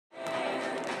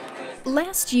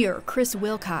Last year, Chris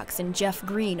Wilcox and Jeff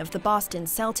Green of the Boston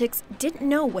Celtics didn't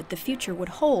know what the future would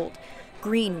hold.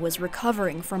 Green was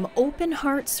recovering from open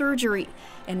heart surgery,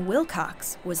 and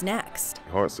Wilcox was next.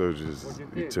 Heart surgery,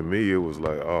 to me, it was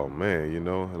like, oh man,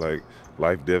 like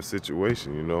life-death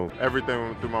situation, Everything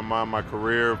went through my mind, my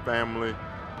career, family,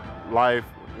 life,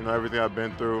 everything I've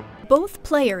been through. Both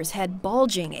players had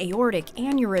bulging aortic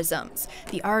aneurysms.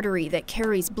 The artery that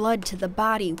carries blood to the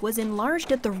body was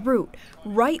enlarged at the root,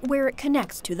 right where it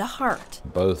connects to the heart.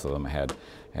 Both of them had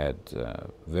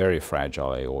very fragile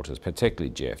aortas,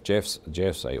 particularly Jeff.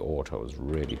 Jeff's aorta was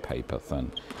really paper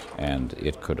thin, and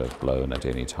it could have blown at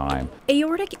any time.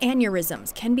 Aortic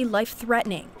aneurysms can be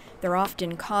life-threatening. They're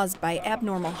often caused by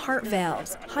abnormal heart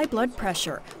valves, high blood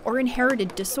pressure, or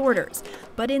inherited disorders.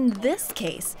 But in this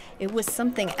case, it was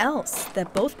something else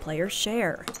that both players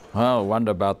share. Well, I wonder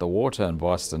about the water in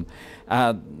Boston.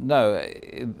 No,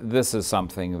 this is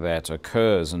something that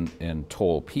occurs in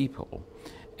tall people.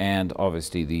 And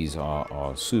obviously these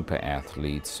are super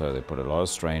athletes, so they put a lot of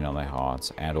strain on their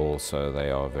hearts, and also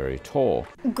they are very tall.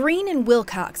 Green and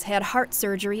Wilcox had heart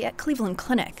surgery at Cleveland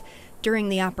Clinic. During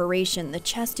the operation, the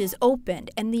chest is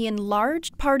opened and the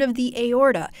enlarged part of the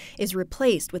aorta is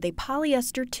replaced with a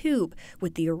polyester tube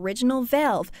with the original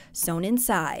valve sewn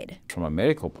inside. From a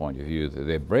medical point of view,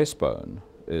 their breastbone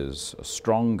is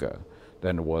stronger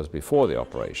than it was before the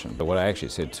operation. But what I actually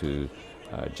said to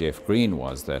Jeff Green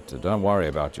was that don't worry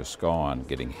about your scar and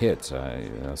getting hit. I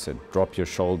said drop your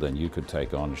shoulder and you could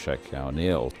take on Shaquille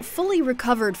O'Neal. Fully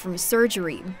recovered from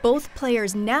surgery, both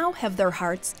players now have their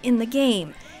hearts in the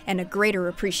game and a greater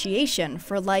appreciation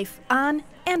for life on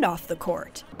and off the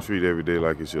court. Treat every day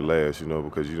like it's your last,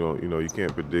 because you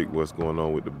can't predict what's going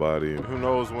on with the body. Who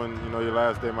knows when your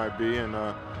last day might be, and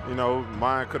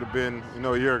mine could have been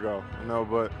a year ago,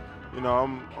 but.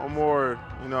 I'm more,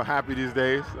 happy these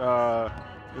days,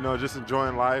 just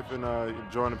enjoying life and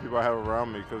enjoying the people I have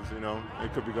around me because,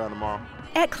 it could be gone tomorrow.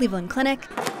 At Cleveland Clinic,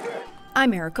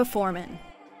 I'm Erica Foreman.